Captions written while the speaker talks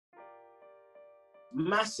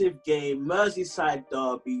massive game, Merseyside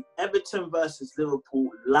derby, Everton versus Liverpool,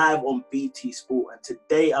 live on BT Sport. And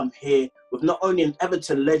today I'm here with not only an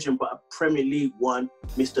Everton legend, but a Premier League one,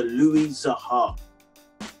 Mr. Louis Saha.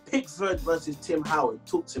 Pickford versus Tim Howard.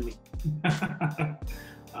 Talk to me.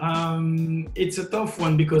 It's a tough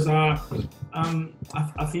one because I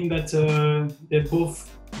think that they're both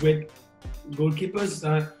great goalkeepers.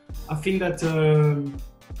 I think that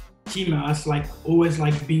Tim has always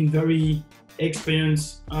been very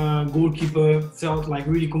experienced goalkeeper. Felt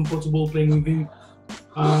really comfortable playing with him.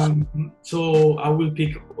 So I will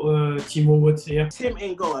pick Tim Howard. Yeah. Tim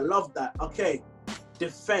in goal. I love that. Okay,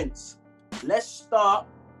 defense. Let's start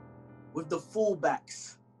with the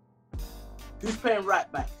fullbacks. Who's playing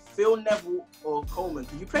right back? Phil Neville or Coleman?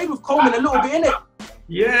 Because you played with Coleman a little bit, innit?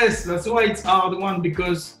 Yes, that's why it's a hard one,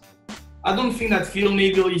 because I don't think that Phil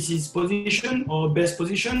Neville is his position or best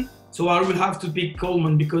position. So I will have to pick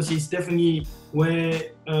Coleman because he's definitely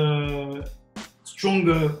way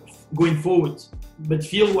stronger going forward. But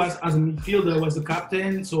Phil was, as a midfielder, was the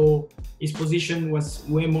captain, so his position was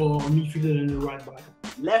way more midfielder than the right back.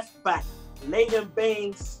 Left back, Leighton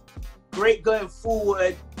Baines, great going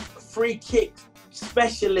forward, free kick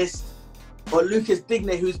specialist, or Lucas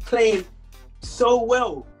Digne, who's playing so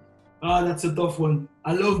well. That's a tough one.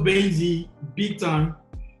 I love Baines big time.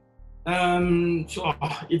 So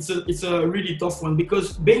it's a really tough one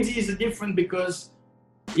because Baines is different because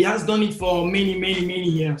he has done it for many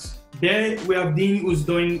years. There we have Dean who's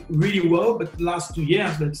doing really well, but the last 2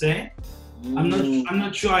 years, let's say, I'm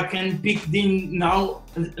not sure I can pick Dean now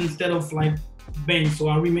instead of Baines. So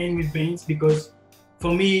I remain with Baines because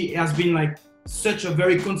for me he has been such a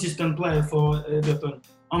very consistent player for Everton.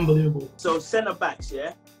 Unbelievable. So centre backs,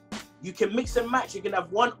 yeah, you can mix and match. You can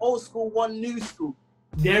have one old school, one new school.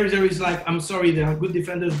 There is I'm sorry, there are good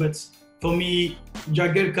defenders, but for me,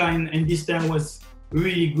 Jagielka and this time was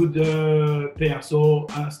really good player, so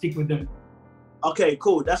stick with them. Okay,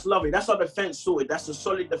 cool. That's lovely. That's our defense sorted. That's a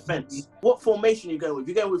solid defense. What formation are you going with?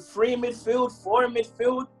 You going with 3 in midfield, 4 in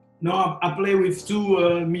midfield? No, I play with 2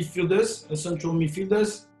 midfielders, central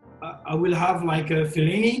midfielders. I will have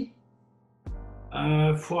Fellaini.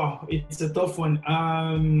 Wow, it's a tough one.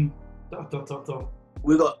 Tough.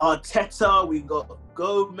 We got Arteta, we got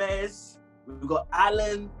Gomez, we got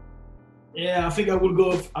Allen. Yeah, I think I will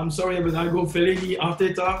go. I'm sorry, but I'll go Fellaini,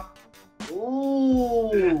 Arteta.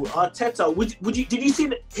 Ooh, Arteta. Did you see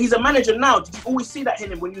that he's a manager now? Did you always see that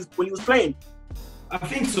in him when he was playing? I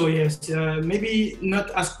think so, yes. Maybe not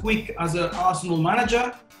as quick as an Arsenal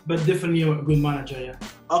manager, but definitely a good manager, yeah.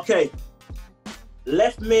 Okay.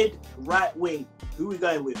 Left mid, right wing. Who are we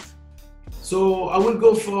going with? So I will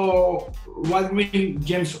go for right wing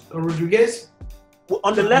James Rodriguez.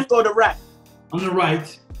 On the left or the right? On the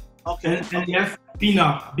right. Okay. And left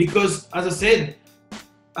Pienaar, because as I said,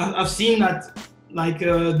 I've seen that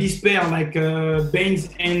this pair, Baines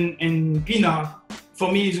and Pienaar,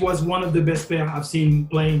 for me it was one of the best pairs I've seen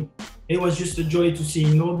playing. It was just a joy to see.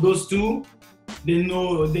 Those two, they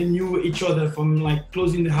knew each other from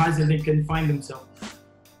closing the eyes and they can find themselves.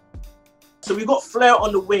 So we got Flair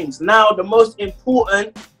on the wings. Now the most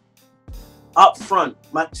important up front,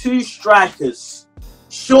 my 2 strikers.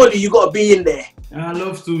 Surely you got to be in there. I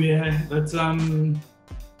love to, yeah, but I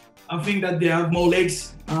think that they have more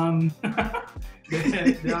legs. They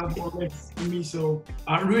have more legs than me, so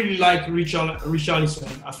I really like Richarlison.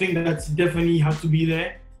 I think that's definitely have to be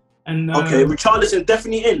there. And okay, Richarlison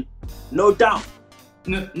definitely in, no doubt.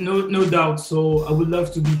 No doubt. So I would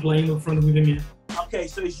love to be playing up front with him here. Okay,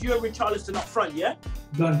 so it's you and Richarlison up front, yeah?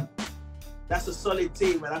 Done. That's a solid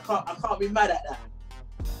team, man. I can't be mad at that.